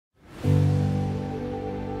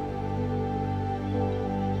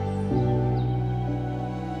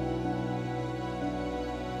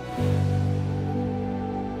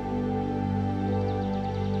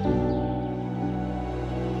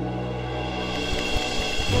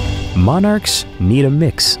Monarchs need a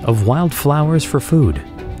mix of wildflowers for food,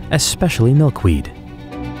 especially milkweed,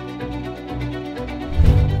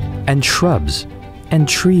 and shrubs and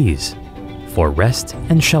trees for rest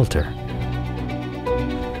and shelter.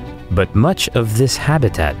 But much of this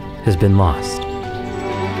habitat has been lost.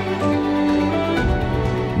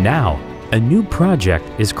 Now, a new project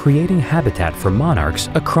is creating habitat for monarchs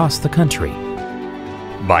across the country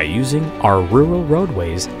by using our rural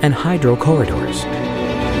roadways and hydro corridors.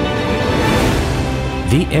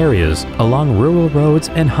 The areas along rural roads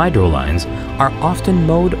and hydro lines are often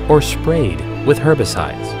mowed or sprayed with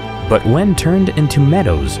herbicides. But when turned into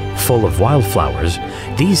meadows full of wildflowers,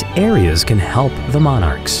 these areas can help the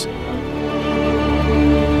monarchs.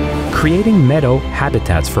 Creating meadow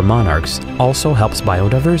habitats for monarchs also helps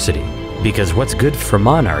biodiversity, because what's good for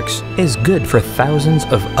monarchs is good for thousands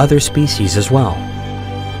of other species as well,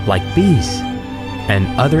 like bees and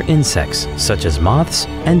other insects such as moths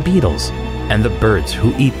and beetles, and the birds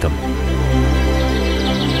who eat them.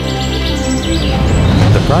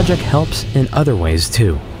 The project helps in other ways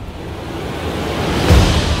too.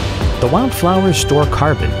 The wildflowers store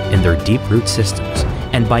carbon in their deep root systems,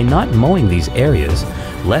 and by not mowing these areas,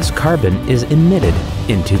 less carbon is emitted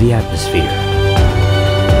into the atmosphere.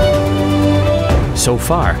 So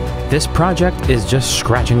far, this project is just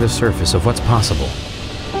scratching the surface of what's possible.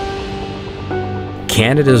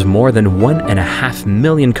 Canada's more than 1.5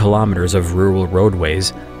 million kilometers of rural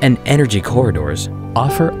roadways and energy corridors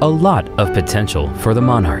offer a lot of potential for the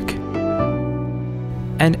monarch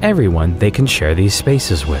and everyone they can share these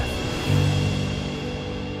spaces with.